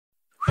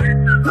So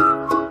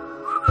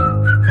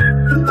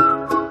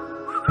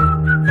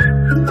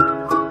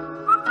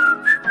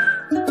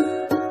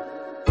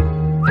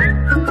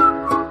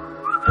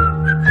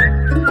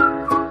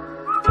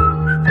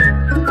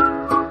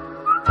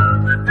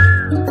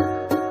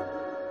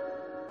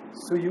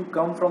you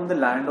come from the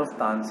land of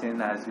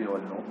Tansin, as we all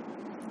know.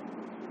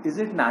 Is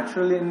it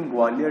natural in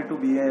Gwalior to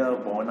be a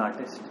born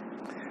artist?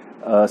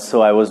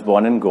 So I was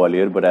born in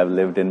Gwalior, but I've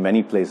lived in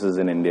many places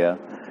in India.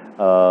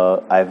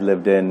 I've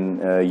lived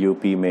in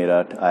UP,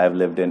 Meerut. I've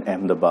lived in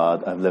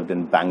Ahmedabad. I've lived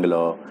in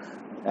Bangalore.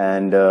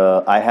 And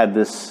I had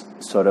this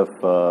sort of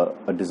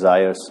a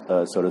desire,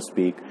 so to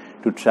speak,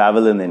 to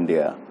travel in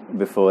India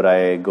before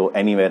I go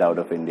anywhere out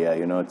of India.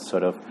 You know, it's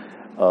sort of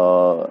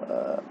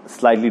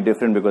slightly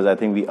different because I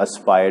think we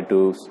aspire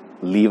to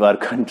leave our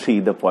country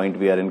the point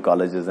we are in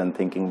colleges and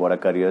thinking what our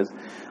careers.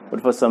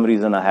 But for some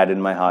reason, I had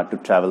in my heart to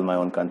travel my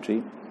own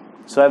country.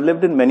 So I've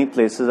lived in many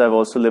places. I've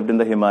also lived in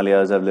the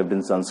Himalayas. I've lived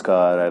in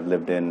Zanskar. I've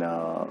lived in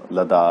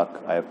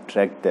Ladakh. I've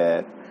trekked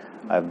there.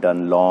 I've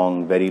done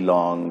long,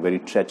 very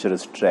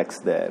treacherous treks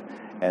there.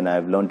 And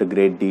I've learned a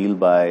great deal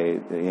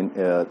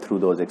through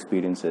those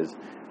experiences.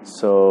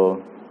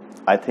 So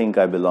I think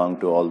I belong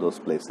to all those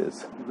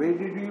places. Where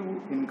did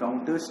you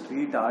encounter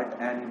street art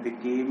and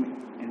became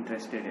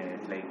interested in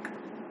it?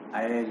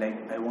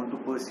 I want to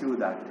pursue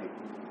that thing.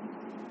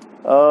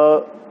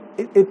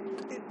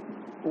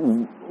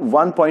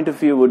 One point of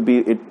view would be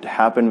it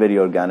happened very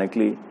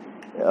organically.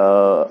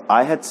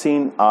 I had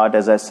seen art,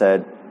 as I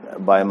said,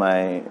 by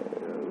my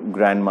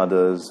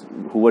grandmothers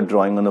who were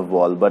drawing on the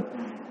wall, but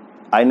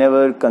I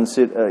never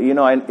consider,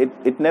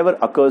 it never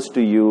occurs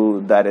to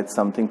you that it's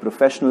something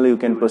professionally you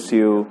can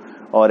pursue,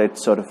 or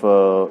it's sort of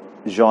a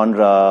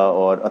genre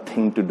or a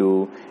thing to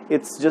do.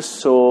 It's just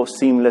so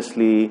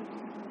seamlessly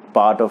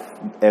part of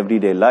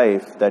everyday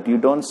life that you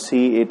don't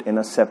see it in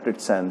a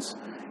separate sense.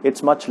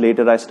 It's much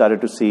later I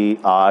started to see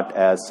art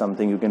as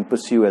something you can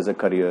pursue as a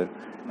career.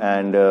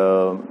 And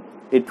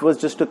it was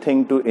just a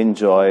thing to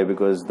enjoy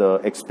because the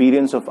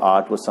experience of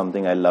art was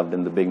something I loved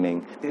in the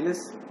beginning. Tell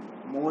us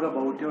more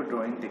about your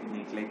drawing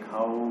technique. Like,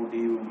 how do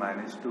you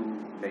manage to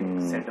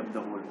set up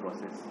the whole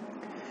process?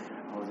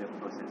 How's your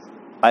process?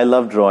 I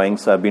love drawing,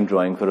 so I've been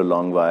drawing for a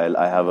long while.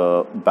 I have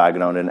a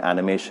background in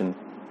animation.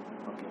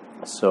 Okay.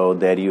 So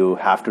there you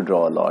have to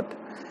draw a lot.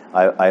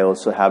 I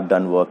also have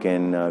done work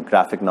in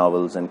graphic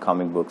novels and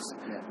comic books.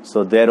 Yeah.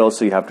 So there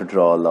also you have to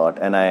draw a lot.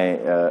 And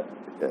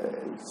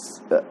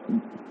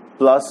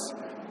plus,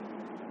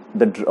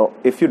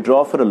 if you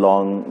draw for a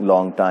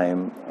long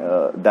time,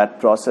 that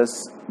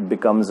process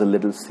becomes a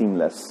little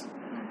seamless.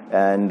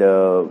 And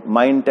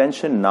my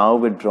intention now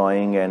with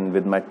drawing and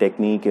with my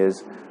technique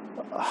is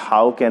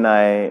how can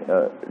I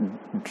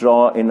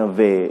draw in a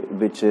way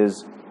which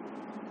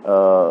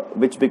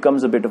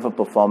becomes a bit of a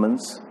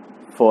performance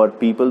for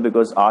people,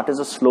 because art is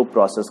a slow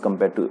process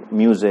compared to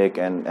music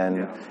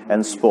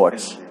and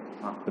sports,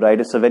 right?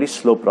 It's a very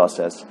slow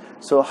process.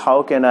 So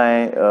how can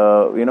I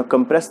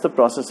compress the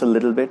process a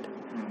little bit,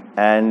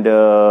 and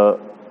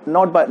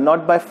not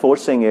by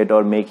forcing it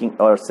or making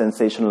or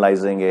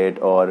sensationalizing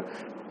it or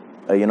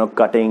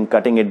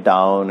cutting it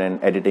down and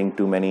editing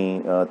too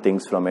many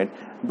things from it,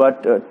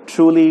 but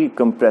truly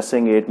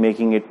compressing it,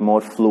 making it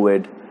more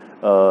fluid.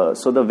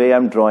 So the way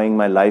I'm drawing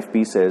my live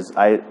pieces,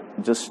 I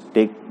just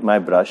take my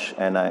brush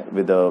and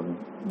with a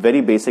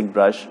very basic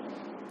brush,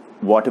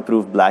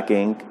 waterproof black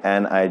ink,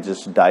 and I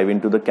just dive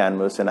into the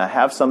canvas, and I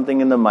have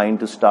something in the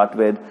mind to start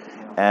with,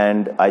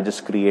 and I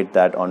just create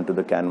that onto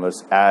the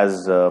canvas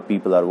as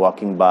people are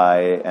walking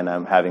by and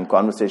I'm having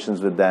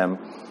conversations with them.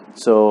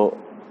 So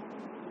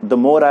the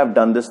more I've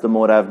done this, the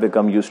more I've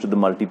become used to the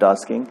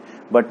multitasking,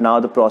 but now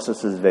the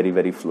process is very,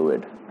 very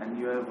fluid. And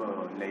you have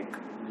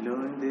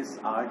learned this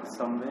art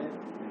somewhere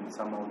in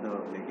some of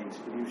the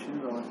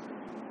institutions, or?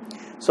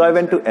 So I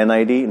went to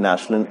NID,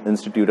 National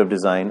Institute of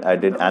Design. I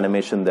did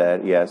animation there,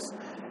 yes.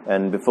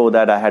 And before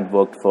that, I had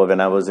worked for,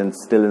 when I was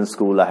still in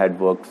school, I had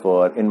worked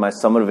for, in my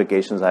summer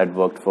vacations, I had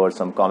worked for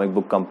some comic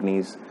book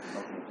companies.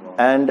 Okay, wow.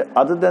 And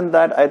other than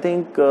that, I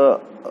think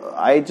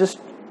I just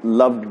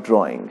loved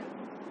drawing.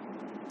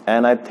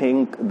 And I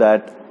think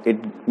that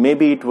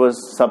it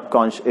was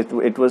subconscious,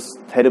 it was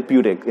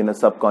therapeutic in a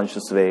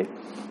subconscious way,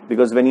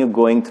 because when you're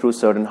going through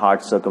certain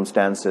hard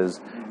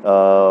circumstances,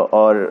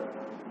 or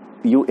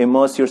you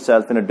immerse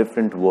yourself in a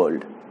different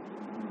world,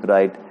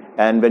 right?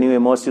 And when you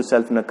immerse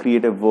yourself in a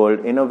creative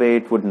world, in a way,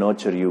 it would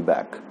nurture you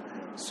back.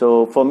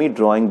 So for me,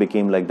 drawing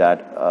became like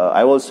that.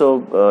 I'm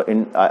also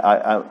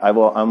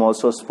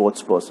a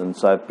sports person,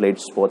 so I've played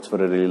sports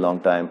for a really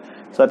long time.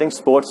 So I think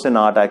sports and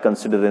art I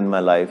consider in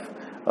my life.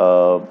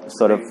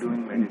 Sort of,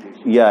 doing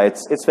meditation. Yeah,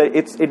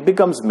 it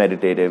becomes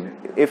meditative.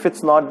 If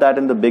it's not that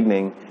in the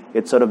beginning,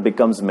 it sort of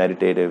becomes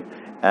meditative.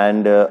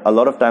 And a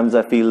lot of times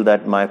I feel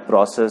that my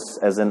process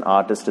as an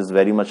artist is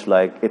very much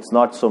like, it's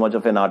not so much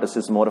of an artist,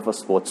 it's more of a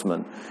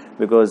sportsman,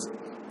 because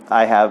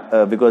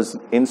because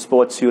in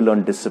sports you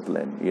learn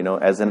discipline.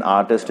 As an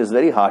artist, it's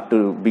very hard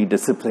to be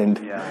disciplined.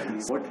 Yeah.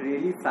 What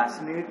really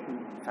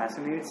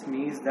fascinates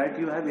me is that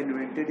you have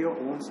invented your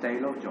own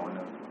style of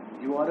genre.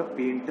 you are a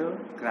painter,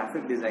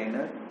 graphic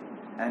designer,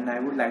 and I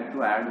would like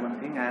to add one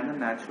thing, I am a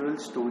natural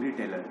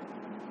storyteller.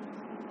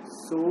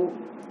 So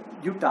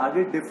you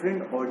target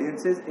different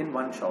audiences in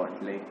one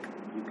shot, like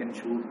you can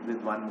shoot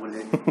with one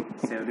bullet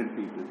several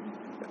people.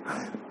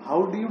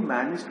 How do you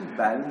manage to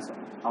balance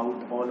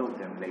out all of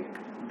them? Like,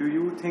 do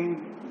you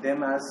think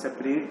them as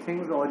separate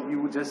things, or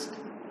you just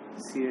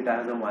see it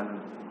as a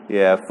one?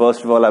 Yeah,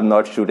 first of all, I'm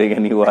not shooting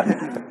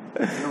anyone.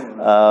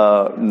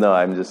 No. No,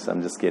 I'm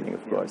just kidding,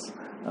 of course.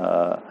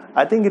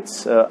 I think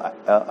it's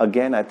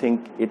again. I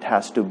think it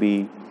has to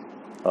be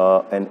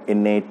an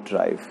innate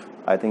drive.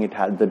 I think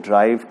the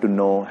drive to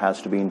know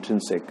has to be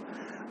intrinsic.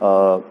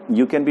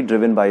 You can be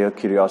driven by your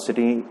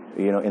curiosity,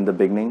 in the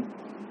beginning,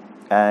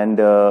 and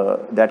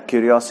that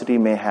curiosity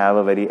may have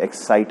a very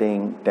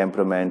exciting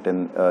temperament,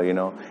 and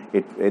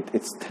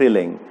it's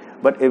thrilling.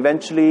 But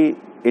eventually,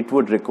 it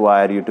would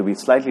require you to be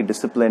slightly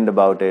disciplined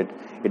about it.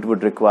 It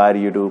would require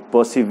you to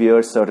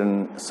persevere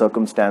certain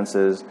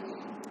circumstances,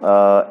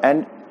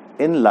 and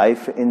in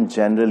life in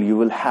general, you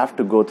will have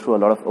to go through a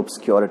lot of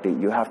obscurity.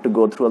 You have to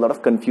go through a lot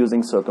of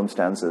confusing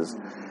circumstances.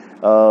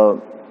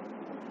 But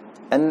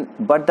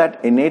that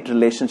innate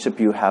relationship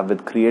you have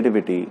with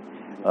creativity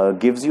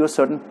gives you a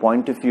certain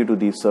point of view to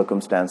these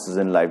circumstances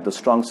in life. The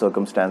strong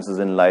circumstances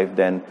in life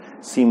then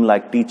seem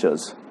like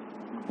teachers,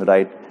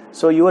 right?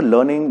 So you are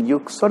learning,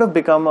 you sort of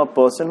become a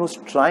person who's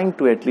trying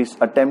to at least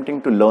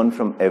attempting to learn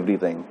from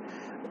everything.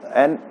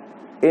 And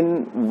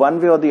in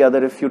one way or the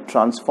other, if you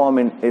transform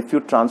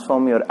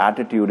your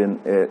attitude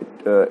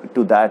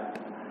to that,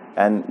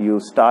 and you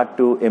start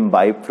to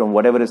imbibe from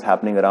whatever is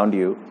happening around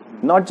you,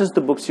 not just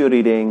the books you're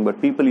reading,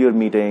 but people you're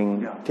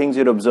meeting, things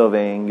you're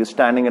observing. You're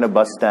standing in a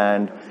bus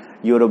stand,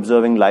 you're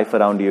observing life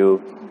around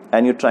you,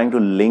 and you're trying to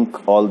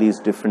link all these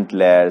different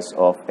layers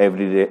of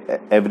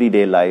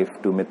everyday life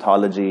to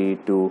mythology,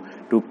 to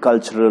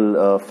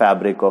cultural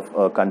fabric of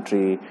a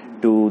country,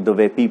 to the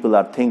way people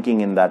are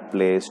thinking in that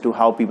place, to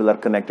how people are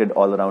connected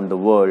all around the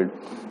world.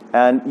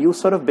 And you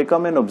sort of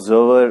become an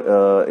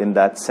observer in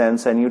that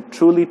sense, and you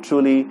truly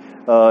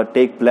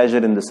take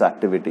pleasure in this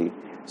activity.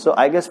 So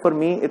I guess for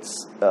me,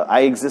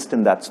 I exist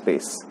in that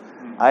space.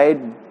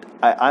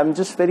 I'm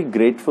just very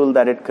grateful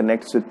that it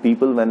connects with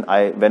people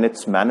when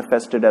it's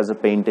manifested as a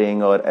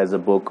painting or as a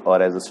book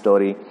or as a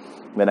story.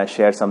 When I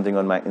share something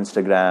on my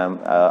Instagram,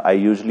 I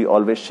usually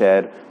always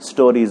share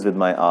stories with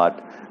my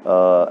art.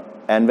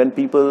 And when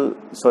people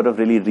sort of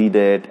really read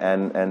it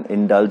and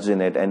indulge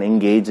in it and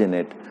engage in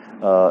it,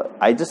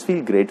 I just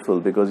feel grateful,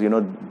 because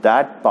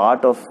that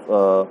part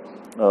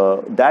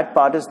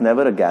is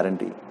never a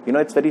guarantee.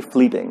 It's very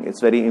fleeting.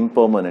 It's very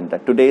impermanent.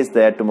 That today is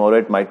there, tomorrow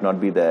it might not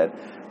be there.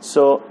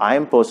 So I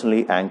am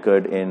personally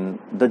anchored in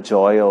the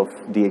joy of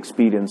the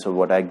experience of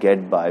what I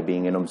get by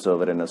being an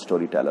observer and a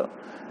storyteller.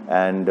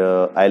 And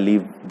I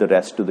leave the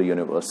rest to the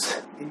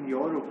universe. In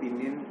your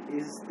opinion,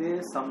 is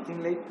there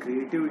something like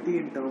creativity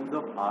in terms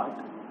of art,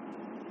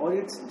 or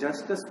it's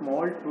just a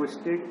small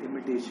twisted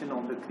imitation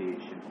of the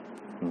creation?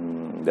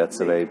 That's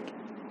right.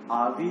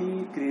 Are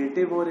we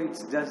creative, or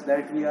it's just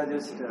that we are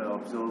just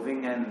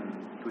observing and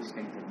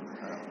twisting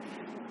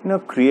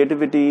things?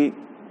 Creativity,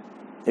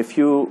 if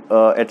you,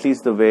 at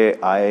least the way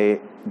I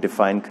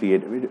define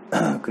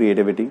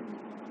creativity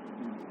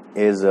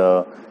is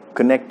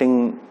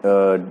connecting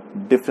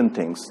different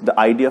things. The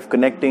idea of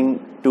connecting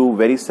two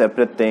very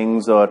separate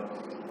things, or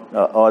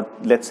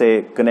let's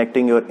say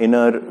connecting your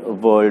inner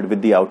world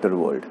with the outer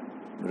world,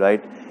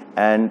 right?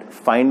 And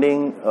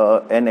finding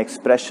an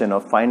expression, or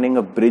finding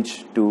a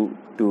bridge to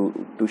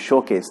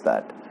showcase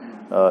that,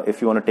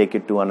 if you want to take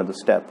it to another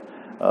step.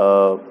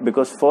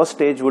 Because first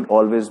stage would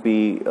always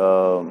be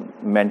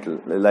mental,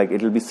 like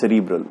it'll be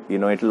cerebral.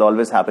 It'll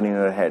always happen in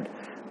your head.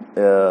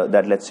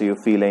 That let's say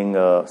you're feeling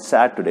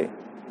sad today,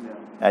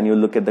 and you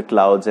look at the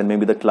clouds, and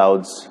maybe the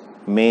clouds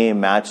may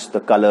match the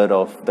color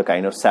of the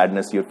kind of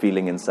sadness you're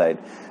feeling inside.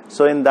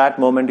 So in that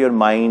moment, your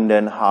mind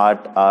and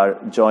heart are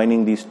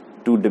joining these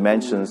two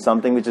dimensions,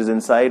 something which is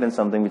inside and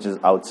something which is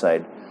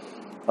outside.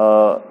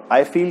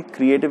 I feel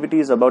creativity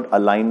is about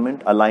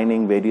alignment,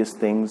 aligning various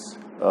things,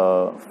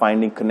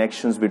 finding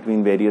connections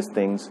between various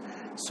things.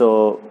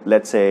 So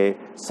let's say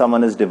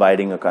someone is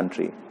dividing a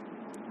country,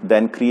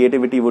 then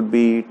creativity would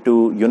be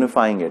to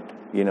unifying it.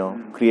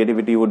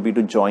 Creativity would be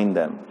to join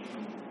them.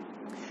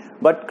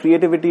 But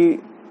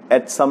creativity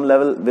at some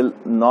level will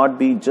not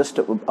be just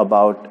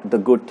about the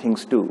good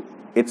things too.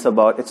 It's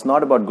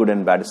not about good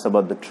and bad. It's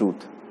about the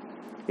truth.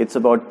 It's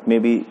about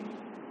maybe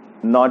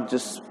not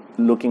just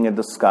looking at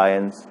the sky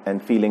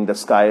and feeling the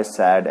sky is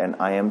sad and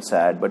I am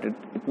sad, but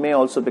it may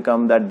also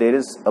become that there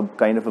is a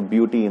kind of a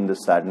beauty in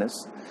this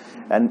sadness.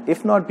 And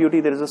if not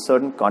beauty, there is a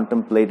certain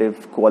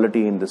contemplative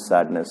quality in this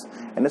sadness,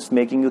 and it's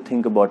making you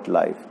think about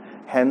life.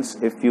 Hence,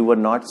 if you were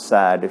not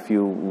sad, if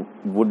you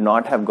would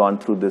not have gone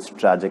through this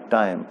tragic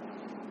time,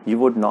 you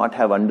would not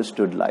have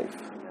understood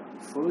life.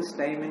 First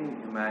time in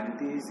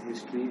humanity's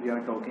history, we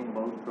are talking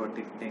about to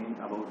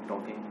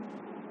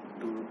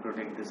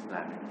protect this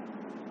planet.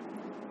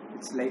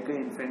 It's like an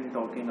infant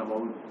talking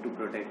about to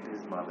protect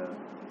his mother.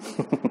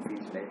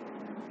 Feels like.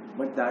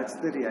 But that's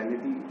the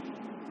reality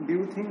do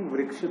you think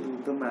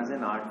VRIKSHADOOTAM as an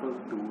artwork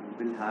too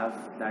will have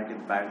that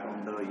impact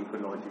on the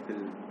ecological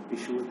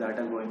issues that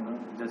are going on,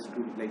 just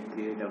to like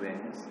create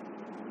awareness?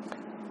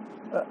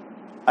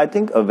 I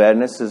think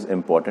awareness is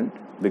important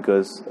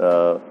because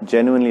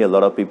genuinely a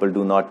lot of people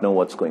do not know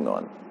what's going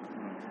on.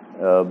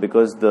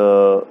 Because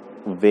the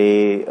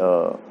way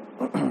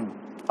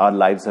our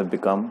lives have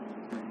become,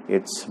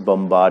 it's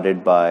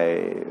bombarded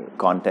by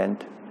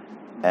content,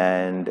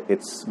 and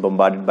it's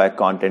bombarded by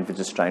content which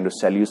is trying to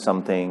sell you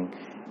something.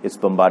 It's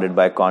bombarded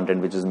by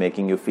content which is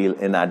making you feel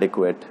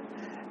inadequate,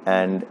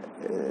 and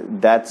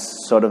that's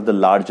sort of the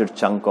larger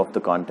chunk of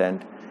the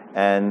content.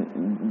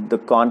 And the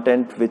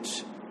content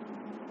which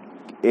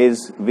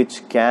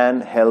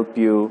can help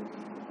you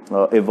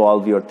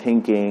evolve your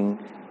thinking,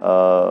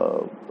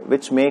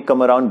 which may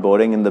come around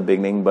boring in the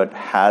beginning but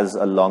has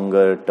a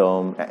longer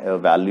term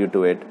value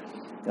to it,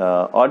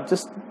 or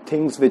just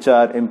things which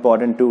are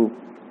important to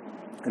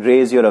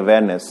raise your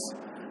awareness,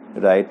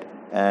 right,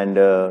 and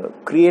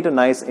create a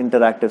nice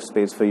interactive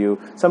space for you.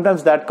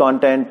 Sometimes that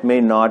content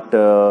may not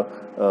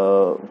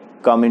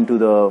come into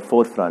the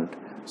forefront.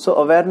 So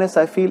awareness,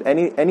 I feel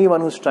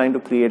anyone who's trying to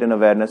create an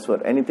awareness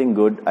for anything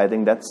good, I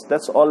think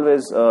that's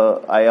always,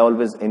 I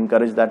always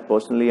encourage that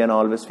personally, and I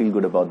always feel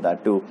good about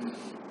that too.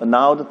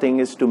 Now the thing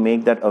is to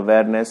make that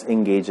awareness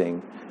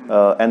engaging,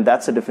 and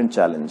that's a different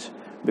challenge,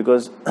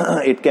 because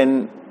it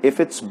can, if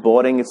it's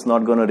boring, it's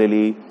not going to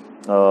really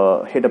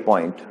hit a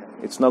point.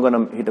 It's not going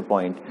to hit a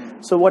point.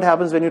 So what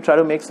happens when you try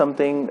to make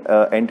something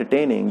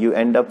entertaining, you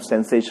end up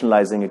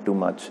sensationalizing it too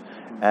much.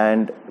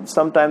 And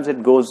sometimes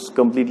it goes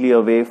completely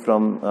away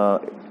from,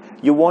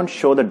 you won't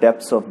show the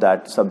depths of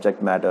that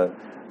subject matter.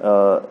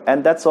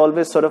 And that's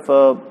always sort of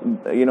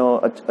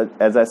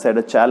as I said,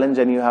 a challenge,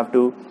 and you have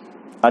to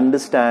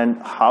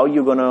understand how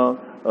you're going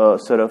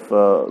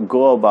to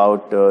go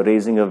about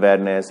raising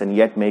awareness and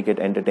yet make it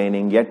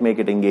entertaining, yet make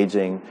it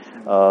engaging.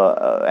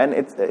 And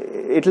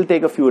it'll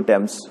take a few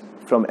attempts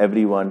from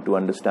everyone to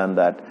understand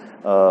that.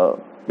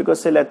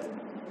 Because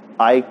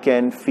I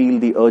can feel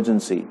the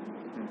urgency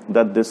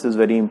that this is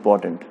very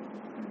important.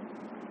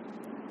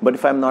 But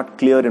if I'm not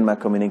clear in my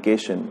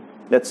communication,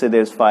 let's say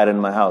there's fire in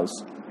my house,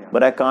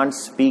 but I can't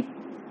speak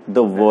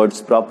the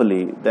words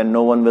properly, then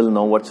no one will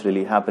know what's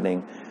really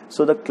happening.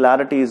 So the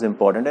clarity is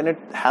important, and it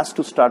has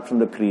to start from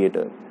the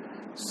creator.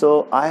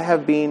 So I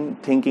have been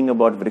thinking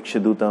about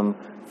VRIKSHADOOTAM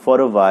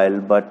for a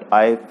while, but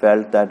I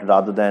felt that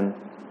rather than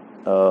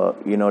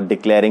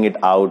declaring it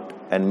out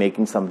and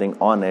making something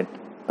on it,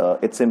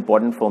 it's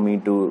important for me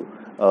to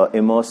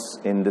immerse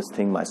in this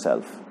thing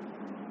myself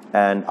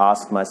and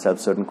ask myself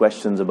certain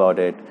questions about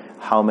it.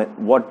 How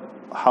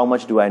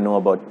much do I know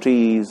about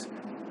trees?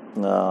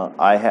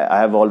 I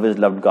have always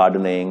loved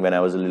gardening. When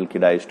I was a little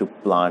kid, I used to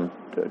plant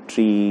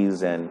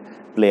trees and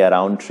play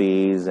around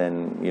trees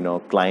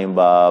and climb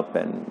up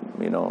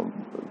and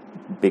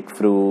pick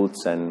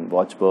fruits and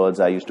watch birds.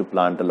 I used to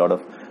plant a lot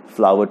of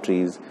flower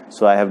trees.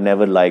 So I have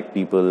never liked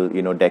people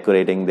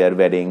decorating their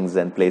weddings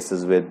and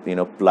places with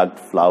plugged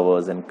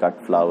flowers and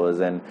cut flowers,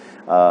 and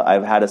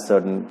I've had a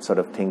certain sort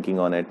of thinking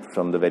on it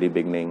from the very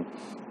beginning.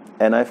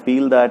 And I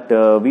feel that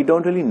we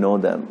don't really know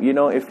them.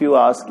 If you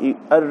ask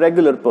a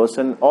regular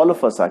person, all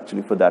of us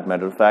actually for that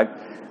matter of fact,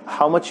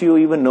 how much you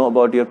even know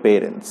about your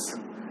parents?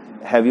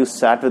 Have you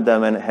sat with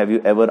them and have you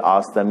ever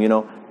asked them,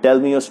 tell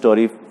me your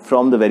story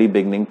from the very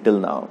beginning till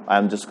now?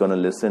 I'm just going to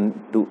listen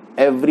to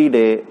every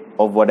day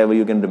of whatever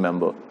you can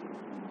remember.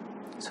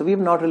 So we've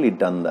not really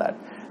done that.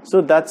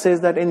 So that says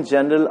that in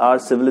general, our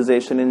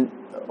civilization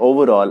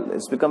overall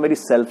has become very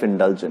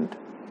self-indulgent.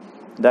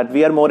 That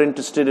we are more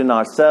interested in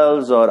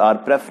ourselves or our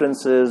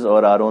preferences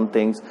or our own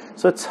things.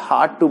 So it's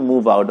hard to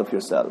move out of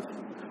yourself.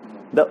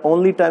 The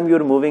only time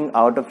you're moving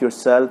out of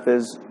yourself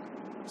is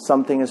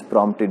something has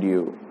prompted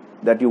you,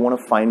 that you want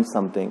to find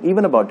something,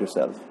 even about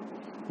yourself.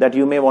 That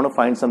you may want to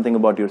find something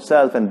about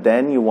yourself, and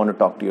then you want to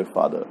talk to your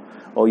father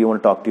or you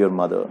want to talk to your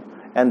mother.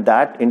 And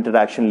that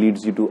interaction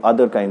leads you to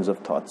other kinds of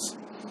thoughts.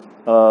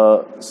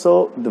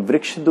 So the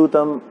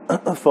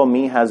VRIKSHADOOTAM for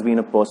me has been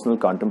a personal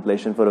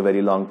contemplation for a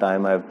very long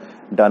time. I've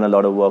done a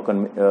lot of work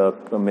on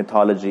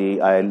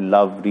mythology. I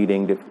love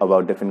reading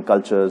about different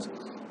cultures,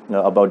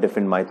 about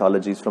different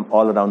mythologies from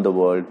all around the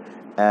world.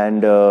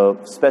 And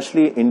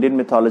especially Indian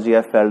mythology,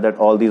 I felt that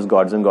all these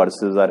gods and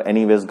goddesses are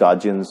anyways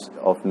guardians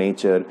of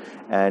nature,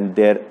 and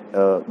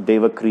they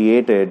were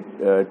created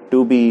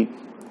to be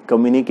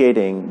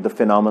communicating the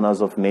phenomena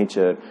of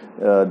nature.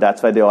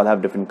 That's why they all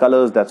have different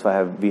colors. That's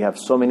why we have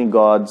so many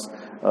gods.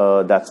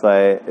 That's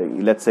why,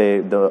 let's say,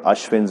 the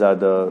Ashwins are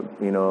the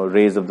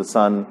rays of the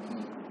sun.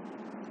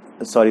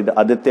 Sorry, the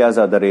Adityas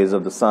are the rays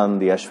of the sun.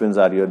 The Ashwins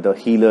are the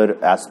healer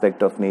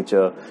aspect of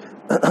nature.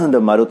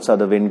 The Maruts are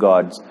the wind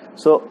gods.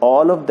 So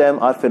all of them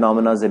are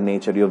phenomena in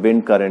nature. Your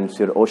wind currents,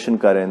 your ocean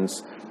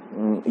currents,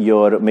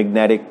 your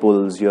magnetic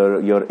pulls,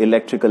 your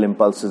electrical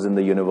impulses in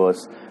the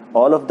universe.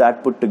 All of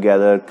that put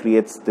together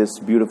creates this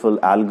beautiful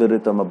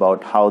algorithm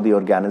about how the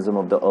organism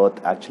of the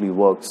earth actually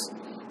works,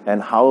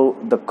 and how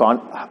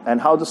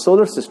the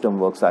solar system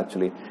works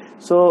actually.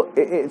 So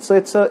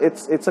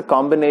it's a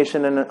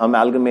combination and an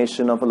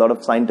amalgamation of a lot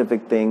of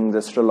scientific things,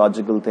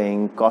 astrological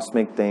things,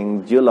 cosmic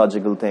things,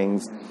 geological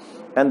things,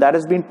 and that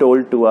has been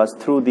told to us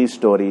through these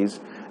stories.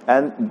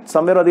 And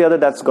somewhere or the other,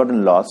 that's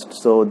gotten lost.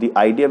 So the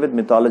idea with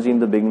mythology in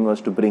the beginning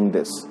was to bring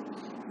this,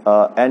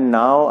 and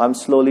now I'm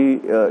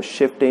slowly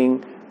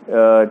shifting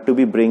to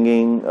be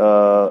bringing,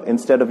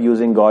 instead of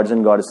using gods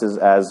and goddesses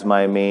as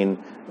my main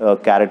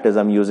characters,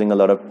 I'm using a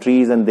lot of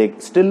trees, and they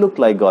still look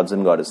like gods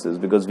and goddesses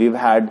because we've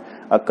had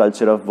a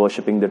culture of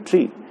worshipping the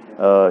tree.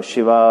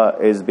 Shiva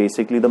is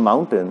basically the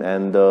mountain,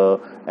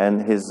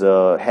 and his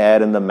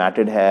hair and the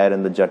matted hair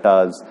and the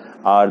jatas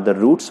are the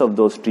roots of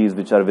those trees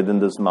which are within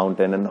this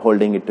mountain and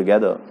holding it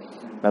together,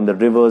 and the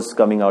rivers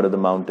coming out of the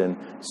mountain.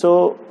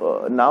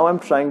 So now I'm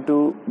trying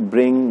to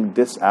bring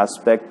this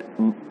aspect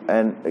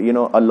and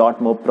a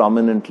lot more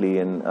prominently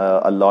and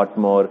a lot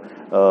more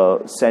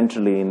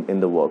centrally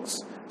in the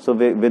works. So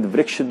with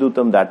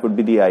VRIKSHADOOTAM, that would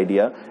be the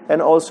idea,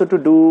 and also to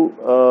do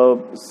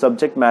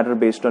subject matter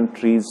based on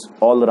trees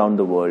all around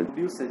the world.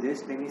 Do you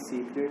suggest any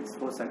secrets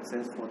for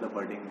success for the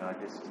budding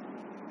artist?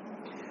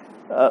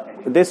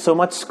 There's so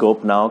much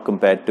scope now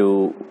compared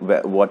to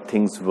what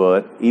things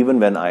were even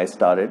when I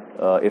started.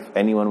 If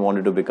anyone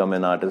wanted to become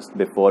an artist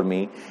before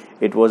me,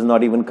 it was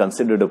not even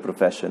considered a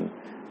profession.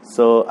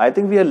 So I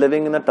think we are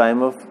living in a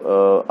time of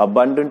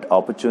abundant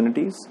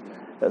opportunities.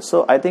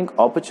 So I think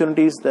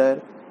opportunities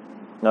there,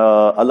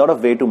 a lot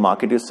of way to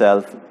market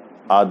yourself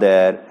are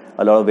there,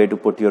 a lot of way to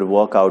put your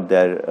work out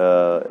there,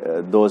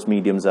 those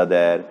mediums are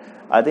there.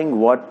 I think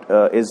what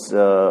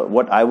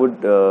I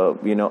would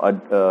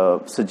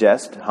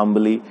suggest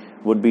humbly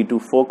would be to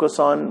focus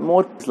on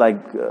more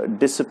like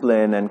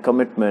discipline and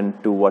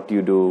commitment to what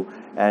you do,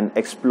 and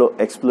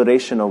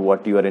exploration of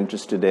what you are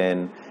interested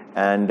in,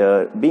 and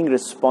being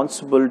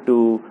responsible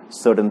to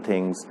certain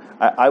things.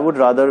 I would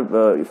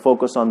rather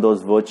focus on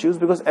those virtues,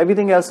 because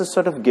everything else is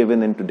sort of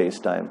given in today's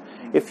time.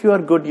 If you are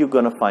good, you're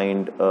going to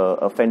find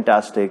a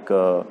fantastic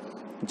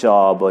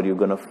job, or you're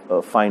going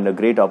to find a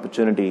great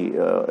opportunity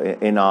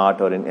in art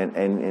or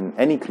in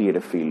any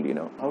creative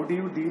field, How do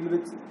you deal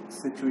with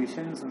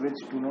situations which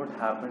do not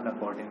happen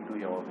according to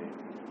your way?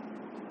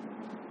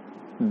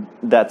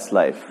 That's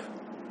life.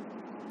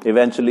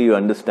 Eventually you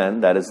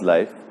understand that is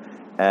life,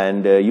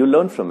 and you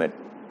learn from it.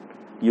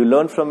 You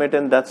learn from it,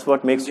 and that's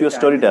what makes you a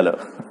storyteller.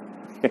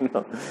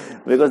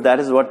 Because that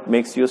is what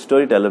makes you a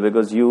storyteller,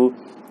 because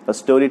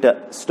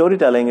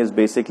storytelling is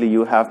basically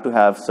you have to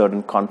have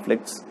certain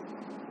conflicts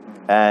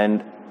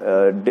and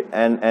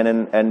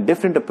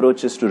different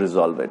approaches to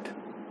resolve it.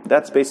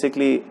 That's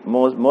basically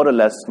more or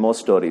less most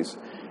stories.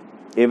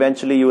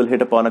 Eventually you will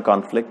hit upon a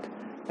conflict,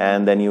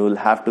 and then you will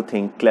have to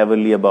think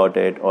cleverly about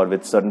it, or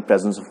with certain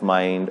presence of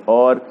mind,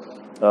 or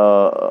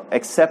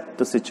accept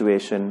the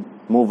situation,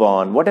 move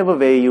on, whatever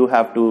way you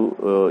have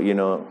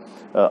to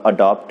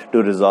adopt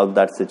to resolve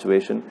that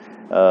situation,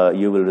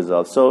 you will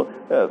resolve. So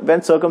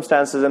when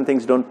circumstances and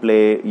things don't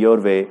play your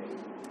way,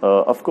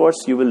 of course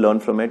you will learn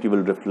from it, you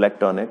will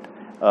reflect on it.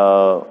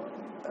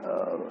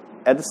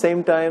 At the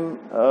same time,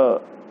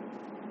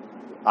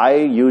 I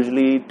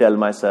usually tell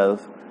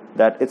myself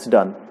that it's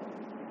done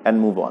and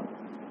move on,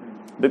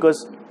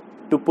 because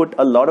to put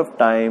a lot of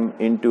time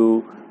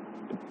into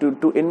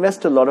to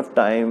invest a lot of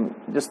time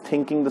just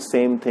thinking the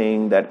same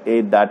thing, that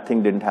that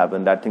thing didn't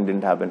happen, that thing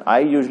didn't happen. I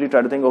usually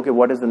try to think, okay,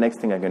 what is the next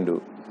thing I can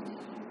do?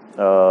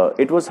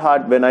 It was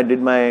hard when I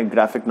did my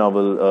graphic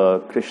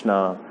novel,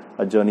 Krishna,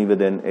 A Journey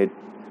Within.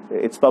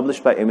 It's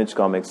published by Image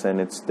Comics,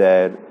 and it's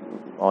there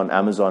on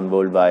Amazon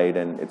worldwide,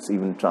 and it's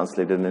even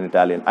translated in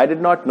Italian. I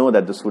did not know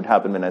that this would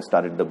happen when I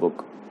started the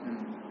book.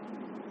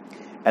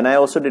 And I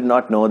also did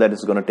not know that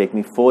it's going to take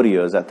me 4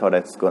 years. I thought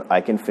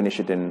I can finish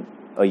it in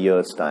a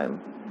year's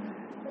time.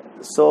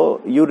 So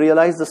you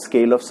realize the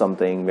scale of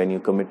something when you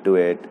commit to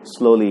it.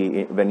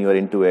 Slowly, when you're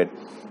into it,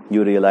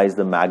 you realize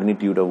the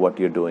magnitude of what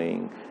you're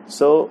doing.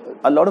 So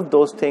a lot of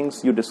those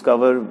things you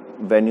discover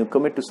when you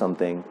commit to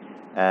something.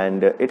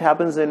 And it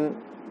happens in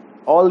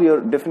all your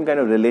different kind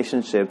of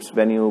relationships.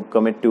 When you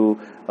commit to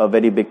a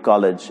very big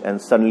college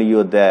and suddenly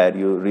you're there,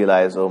 you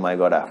realize, oh my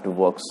God, I have to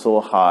work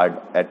so hard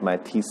at my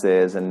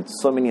thesis, and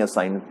so many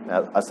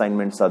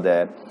assignments are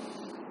there.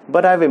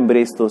 But I've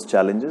embraced those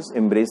challenges.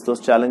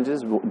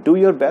 Do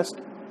your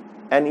best,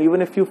 and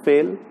even if you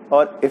fail,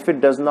 or if it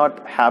does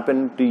not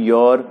happen to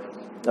your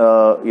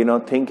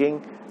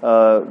thinking,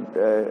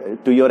 to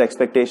your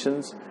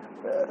expectations,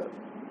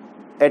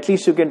 at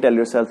least you can tell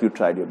yourself you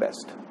tried your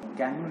best.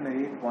 Can you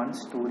narrate one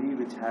story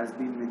which has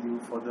been with you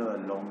for the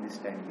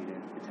longest time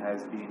period, which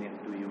has been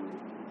into you?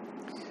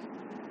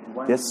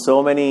 There's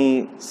so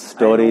many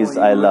stories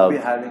I love. You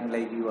would be having,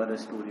 like, you are a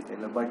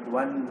storyteller, but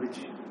one which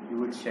you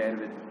would share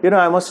with.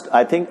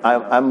 I think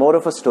I'm more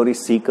of a story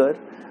seeker,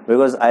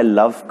 because I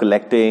love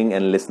collecting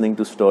and listening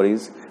to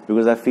stories,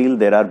 because I feel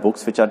there are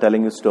books which are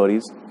telling you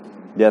stories,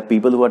 There are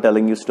people who are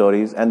telling you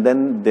stories, and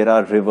then there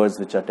are rivers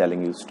which are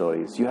telling you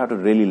stories. You have to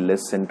really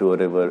listen to a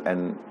river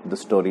and the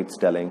story it's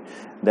telling.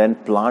 Then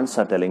plants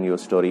are telling you a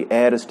story,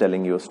 air is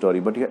telling you a story.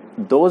 But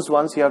those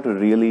ones you have to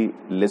really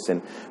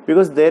listen,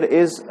 because there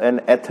is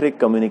an etheric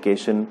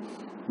communication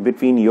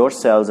between your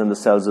cells and the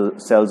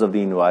cells of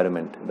the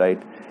environment,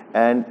 right?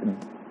 And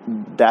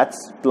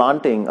that's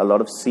planting a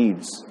lot of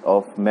seeds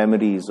of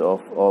memories,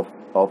 of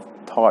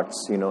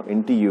thoughts,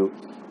 into you,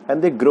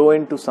 and they grow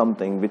into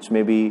something which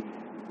may be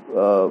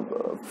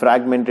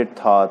fragmented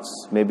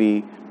thoughts,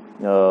 maybe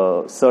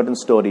certain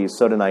stories,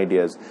 certain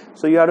ideas.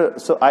 So you have to.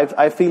 So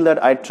I feel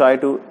that I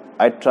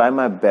try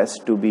my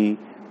best to be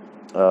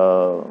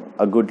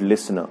a good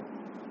listener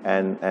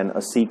and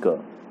a seeker.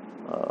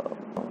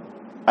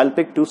 I'll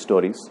pick two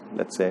stories.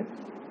 Let's say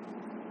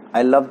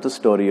I love the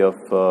story of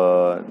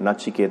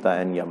Nachiketa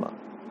and Yama,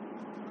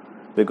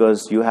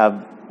 because you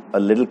have a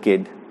little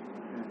kid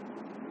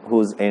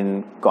who's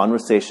in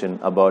conversation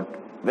about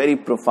very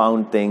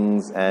profound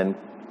things and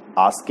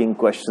asking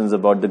questions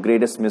about the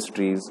greatest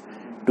mysteries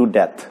to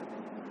death.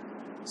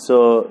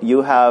 So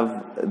you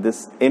have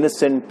this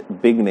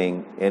innocent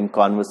beginning in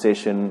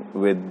conversation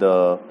with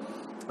the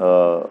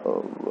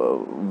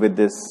with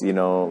this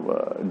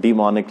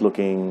demonic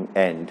looking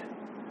end.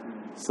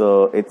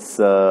 So it's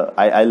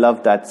I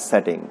love that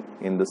setting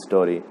in the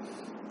story,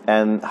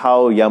 and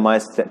how Yama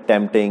is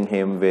tempting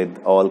him with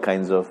all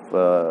kinds of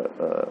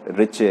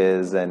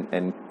riches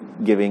and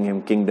giving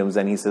him kingdoms,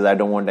 and he says, I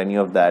don't want any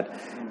of that,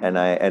 and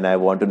I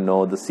want to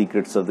know the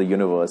secrets of the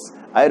universe.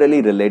 I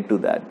really relate to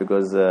that,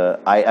 because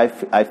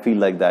I feel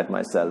like that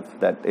myself,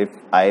 that if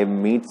I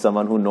meet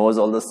someone who knows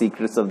all the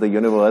secrets of the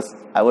universe,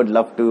 I would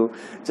love to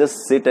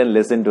just sit and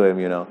listen to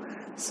him.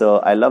 So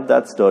I love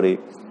that story.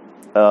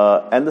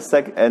 And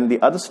the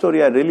other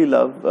story I really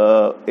love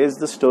is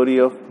the story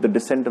of the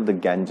descent of the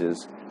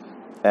Ganges,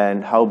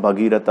 and how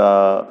Bhagirath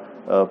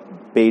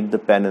paid the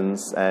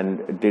penance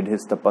and did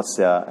his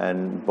tapasya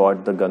and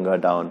brought the Ganga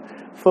down.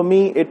 For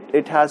me,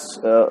 it has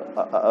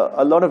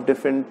a lot of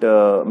different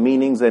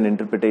meanings and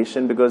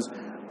interpretation, because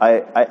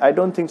I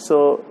don't think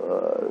so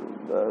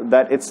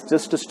that it's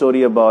just a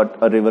story about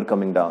a river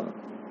coming down,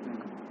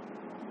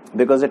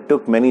 because it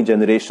took many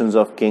generations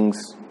of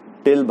kings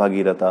till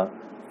Bhagirath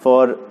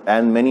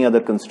and many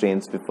other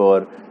constraints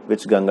before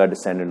which Ganga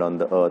descended on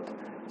the earth.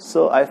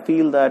 So I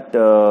feel that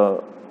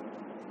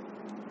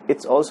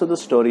it's also the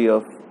story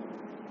of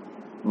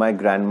my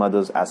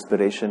grandmother's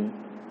aspiration,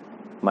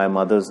 my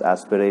mother's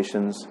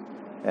aspirations,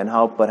 and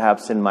how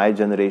perhaps in my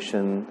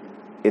generation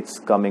it's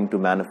coming to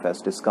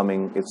manifest. It's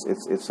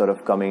sort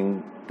of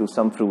coming to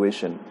some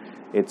fruition.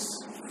 It's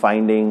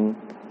finding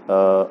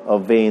a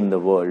way in the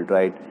world,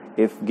 right?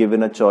 If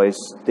given a choice,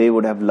 they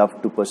would have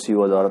loved to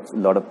pursue a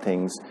lot of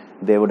things.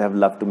 They would have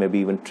loved to maybe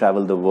even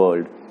travel the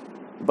world,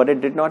 but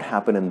it did not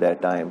happen in their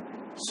time.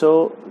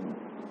 So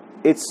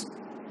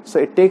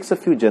it takes a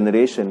few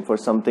generations for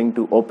something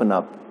to open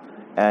up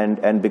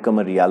and become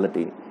a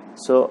reality.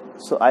 So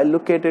I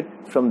look at it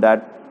from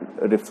that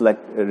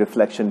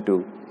reflection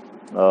too.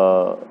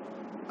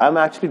 I'm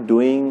actually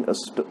doing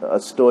a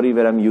story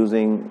where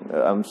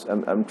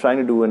I'm trying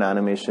to do an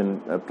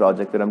animation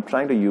project where I'm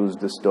trying to use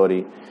this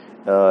story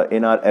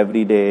in our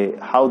everyday,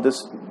 how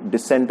this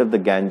descent of the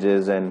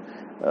Ganges, and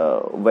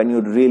when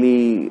you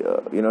really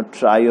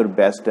try your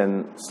best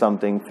and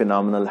something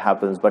phenomenal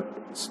happens, but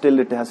still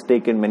it has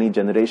taken many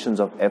generations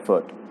of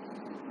effort,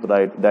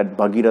 right? That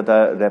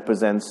Bhagirath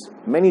represents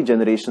many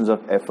generations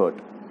of effort,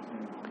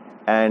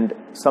 and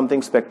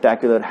something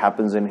spectacular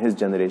happens in his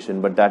generation,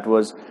 but that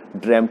was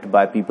dreamt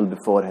by people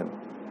before him.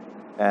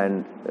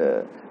 And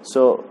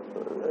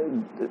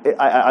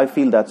I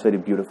feel that's very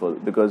beautiful,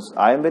 because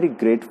I am very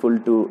grateful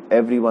to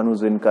everyone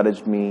who's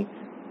encouraged me,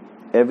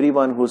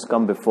 everyone who's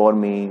come before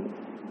me.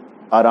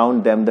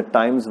 Around them, the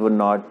times were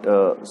not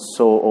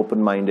so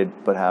open-minded,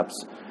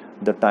 perhaps.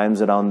 The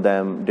times around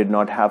them did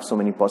not have so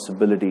many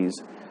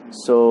possibilities.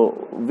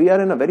 So we are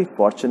in a very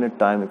fortunate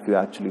time, if you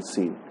actually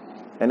see.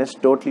 And it's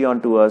totally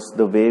onto us,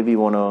 the way we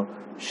want to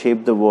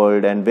shape the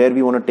world and where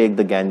we want to take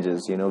the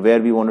Ganges, where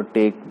we want to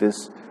take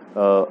this,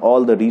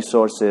 all the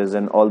resources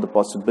and all the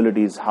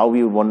possibilities, how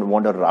we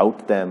want to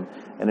route them,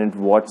 and in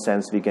what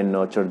sense we can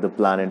nurture the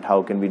planet,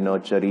 how can we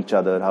nurture each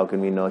other, how can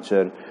we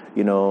nurture,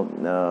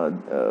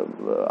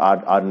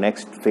 our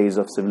next phase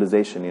of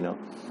civilization,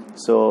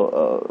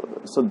 So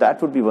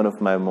that would be one of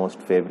my most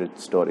favorite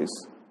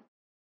stories.